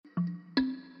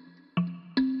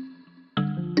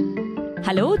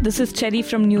Hello, this is Cherry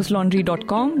from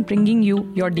newslaundry.com bringing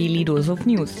you your daily dose of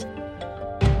news.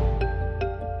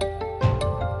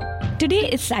 Today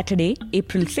is Saturday,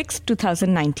 April 6,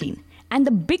 2019. And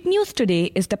the big news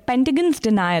today is the Pentagon's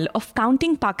denial of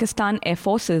counting Pakistan Air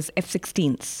Force's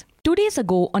F-16s. 2 days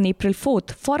ago, on April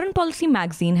 4th, Foreign Policy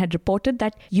magazine had reported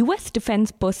that US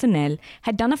defense personnel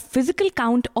had done a physical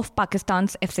count of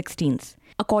Pakistan's F-16s.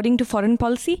 According to Foreign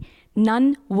Policy,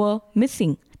 none were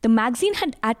missing. The magazine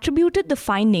had attributed the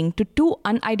finding to two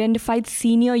unidentified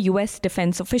senior US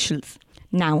defense officials.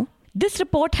 Now, this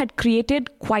report had created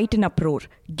quite an uproar,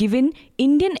 given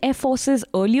Indian Air Force's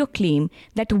earlier claim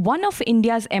that one of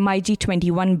India's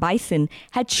MiG-21 Bison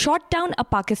had shot down a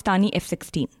Pakistani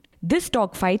F-16. This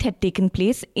dogfight had taken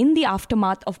place in the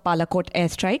aftermath of Balakot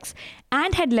airstrikes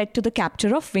and had led to the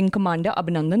capture of Wing Commander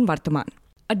Abhinandan Varthaman.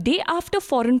 A day after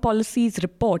Foreign Policy's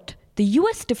report, the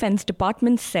US Defense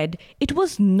Department said it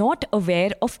was not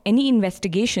aware of any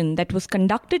investigation that was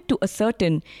conducted to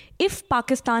ascertain if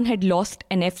Pakistan had lost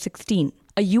an F-16.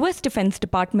 A US Defense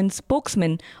Department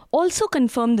spokesman also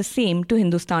confirmed the same to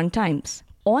Hindustan Times.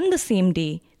 On the same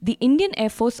day, the Indian Air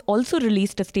Force also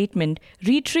released a statement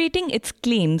reiterating its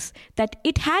claims that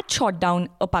it had shot down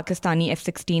a Pakistani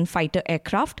F-16 fighter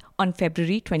aircraft on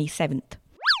February 27th.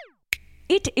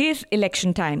 It is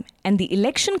election time, and the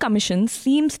Election Commission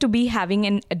seems to be having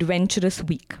an adventurous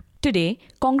week. Today,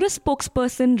 Congress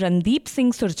spokesperson Randeep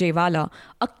Singh Surjewala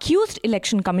accused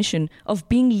Election Commission of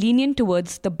being lenient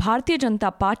towards the Bharatiya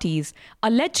Janata Party's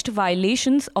alleged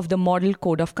violations of the Model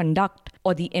Code of Conduct,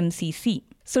 or the MCC.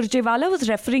 Surjewala was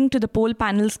referring to the poll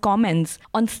panel's comments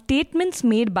on statements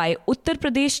made by Uttar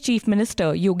Pradesh Chief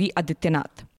Minister Yogi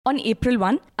Adityanath. On April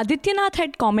 1, Adityanath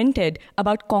had commented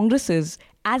about Congress's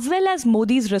as well as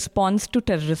Modi's response to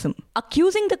terrorism.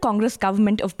 Accusing the Congress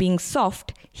government of being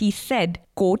soft, he said,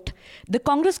 quote, "The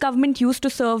Congress government used to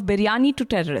serve biryani to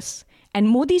terrorists, and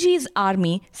Modi ji's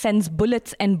army sends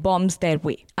bullets and bombs their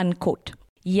way," unquote.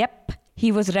 Yep,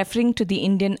 he was referring to the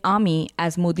Indian army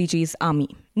as Modi ji's army.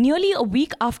 Nearly a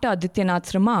week after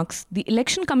Adityanath's remarks, the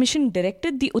Election Commission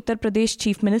directed the Uttar Pradesh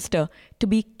Chief Minister to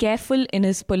be careful in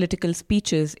his political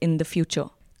speeches in the future.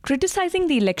 Criticizing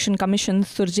the Election Commission,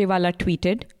 Surjewala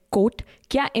tweeted, quote,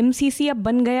 "क्या MCC अब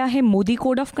बन गया है Modi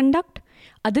code of conduct?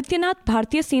 Adityanath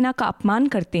भारतीय सेना का अपमान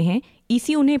करते हैं,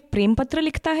 EC उन्हें प्रेम पत्र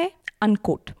लिखता है?"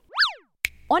 unquote.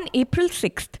 On April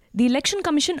 6th, the Election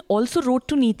Commission also wrote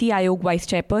to Niti Aayog Vice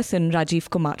Chairperson Rajiv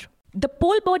Kumar. The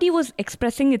poll body was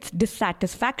expressing its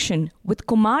dissatisfaction with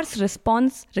Kumar's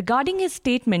response regarding his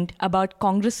statement about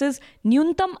Congress's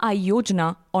Nyuntam Aay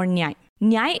Yojana or Nyay.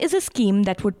 Nyay is a scheme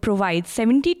that would provide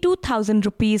 72,000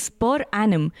 rupees per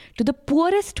annum to the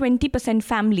poorest 20%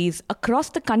 families across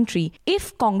the country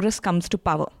if Congress comes to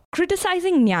power.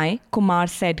 Criticizing Nyay, Kumar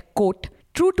said, quote,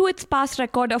 "True to its past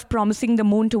record of promising the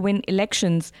moon to win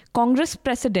elections, Congress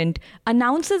President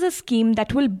announces a scheme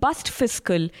that will bust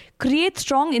fiscal, create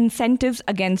strong incentives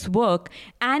against work,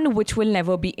 and which will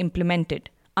never be implemented."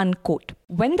 Unquote.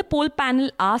 When the poll panel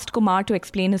asked Kumar to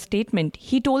explain his statement,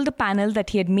 he told the panel that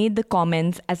he had made the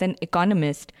comments as an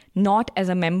economist, not as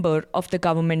a member of the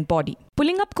government body.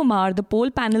 Pulling up Kumar, the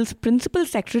poll panel's principal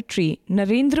secretary,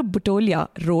 Narendra Butolia,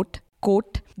 wrote,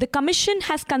 quote, "The commission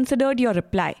has considered your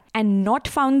reply and not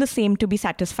found the same to be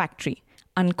satisfactory,"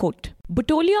 unquote.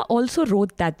 Butolia also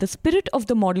wrote that the spirit of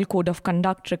the Model Code of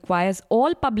Conduct requires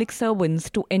all public servants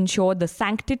to ensure the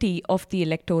sanctity of the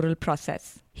electoral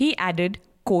process. He added,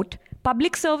 quote,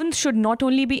 "Public servants should not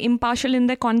only be impartial in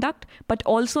their conduct, but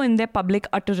also in their public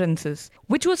utterances,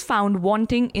 which was found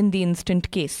wanting in the instant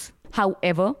case."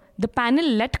 However, the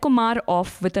panel let Kumar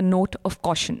off with a note of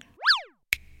caution.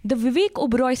 The Vivek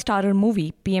Oberoi starrer movie,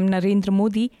 PM Narendra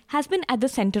Modi, has been at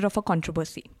the center of a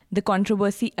controversy. The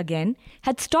controversy, again,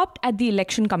 had stopped at the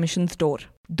Election Commission's door.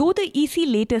 Though the EC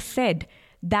later said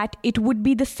that it would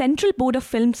be the Central Board of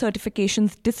Film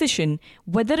Certification's decision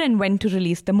whether and when to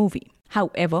release the movie.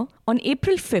 However, on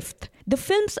April 5th, the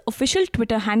film's official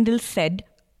Twitter handle said,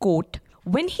 quote,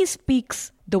 "When he speaks,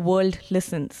 the world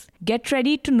listens. Get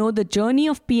ready to know the journey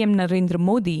of PM Narendra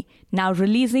Modi, now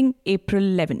releasing April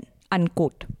 11,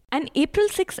 unquote. An April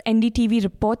 6 NDTV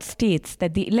report states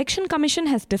that the Election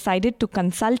Commission has decided to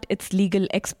consult its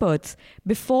legal experts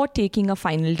before taking a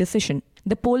final decision.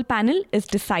 The poll panel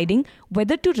is deciding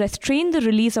whether to restrain the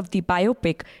release of the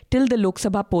biopic till the Lok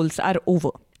Sabha polls are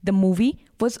over. The movie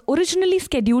was originally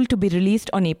scheduled to be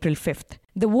released on April 5th.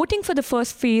 The voting for the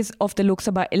first phase of the Lok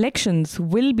Sabha elections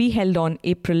will be held on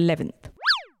April 11th.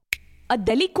 A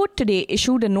Delhi court today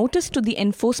issued a notice to the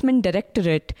Enforcement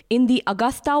Directorate in the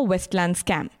Augusta Westland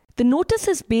scam. The notice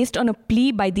is based on a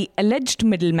plea by the alleged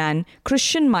middleman,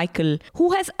 Christian Michael, who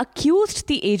has accused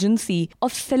the agency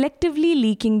of selectively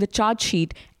leaking the charge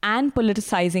sheet and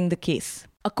politicizing the case.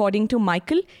 According to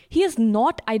Michael, he has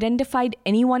not identified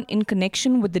anyone in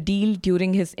connection with the deal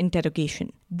during his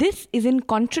interrogation. This is in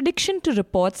contradiction to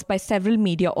reports by several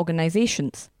media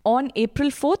organizations. On April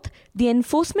 4th, the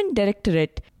Enforcement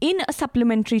Directorate, in a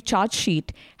supplementary charge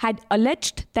sheet, had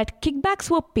alleged that kickbacks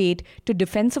were paid to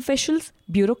defense officials,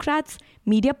 bureaucrats,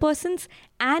 media persons,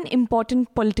 and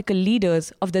important political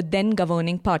leaders of the then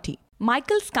governing party.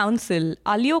 Michael's counsel,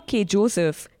 Alio K.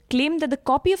 Joseph, claimed that the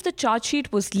copy of the charge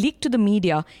sheet was leaked to the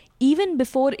media even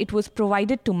before it was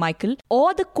provided to Michael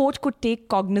or the court could take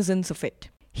cognizance of it.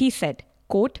 He said,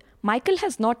 quote, Michael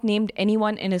has not named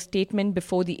anyone in a statement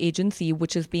before the agency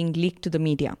which is being leaked to the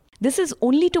media. This is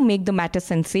only to make the matter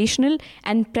sensational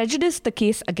and prejudice the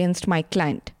case against my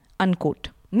client, unquote.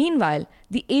 Meanwhile,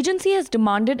 the agency has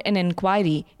demanded an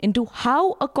inquiry into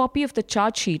how a copy of the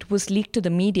charge sheet was leaked to the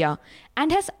media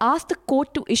and has asked the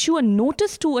court to issue a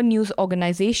notice to a news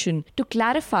organization to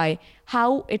clarify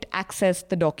how it accessed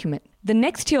the document. The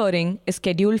next hearing is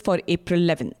scheduled for April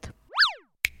 11th.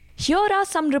 Here are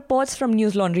some reports from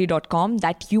newslaundry.com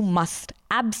that you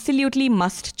absolutely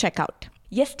must check out.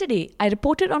 Yesterday, I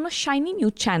reported on a shiny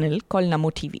new channel called Namo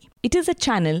TV. It is a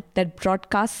channel that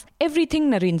broadcasts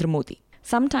everything Narendra Modi.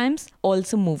 Sometimes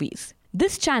also movies.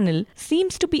 This channel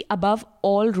seems to be above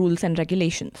all rules and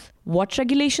regulations. What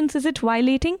regulations is it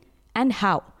violating and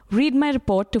how? Read my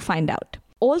report to find out.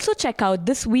 Also check out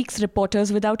this week's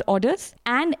Reporters Without Orders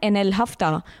and NL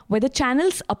Hafta, where the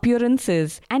channel's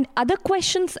appearances and other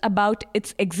questions about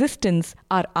its existence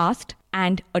are asked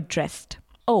and addressed.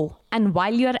 Oh, and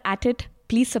while you're at it,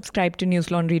 please subscribe to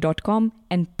newslaundry.com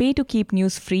and pay to keep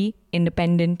news free,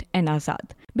 independent and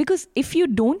azad. Because if you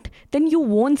don't, then you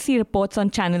won't see reports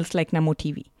on channels like Namo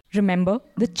TV. Remember,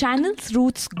 the channel's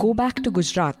roots go back to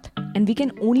Gujarat, and we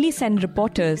can only send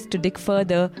reporters to dig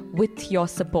further with your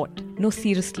support. No,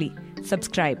 seriously,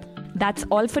 subscribe. That's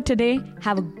all for today.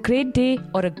 Have a great day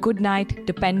or a good night,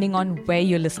 depending on where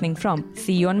you're listening from.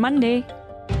 See you on Monday.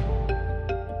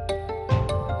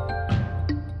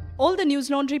 All the News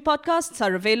Laundry podcasts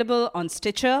are available on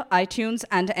Stitcher, iTunes,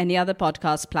 and any other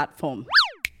podcast platform.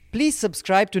 Please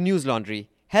subscribe to News Laundry.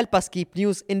 Help us keep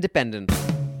news independent.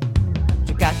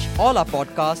 To catch all our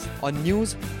podcasts on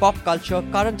news, pop culture,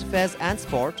 current affairs, and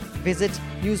sport, visit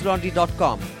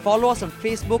newslaundry.com. Follow us on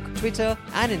Facebook, Twitter,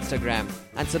 and Instagram,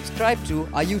 and subscribe to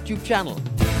our YouTube channel.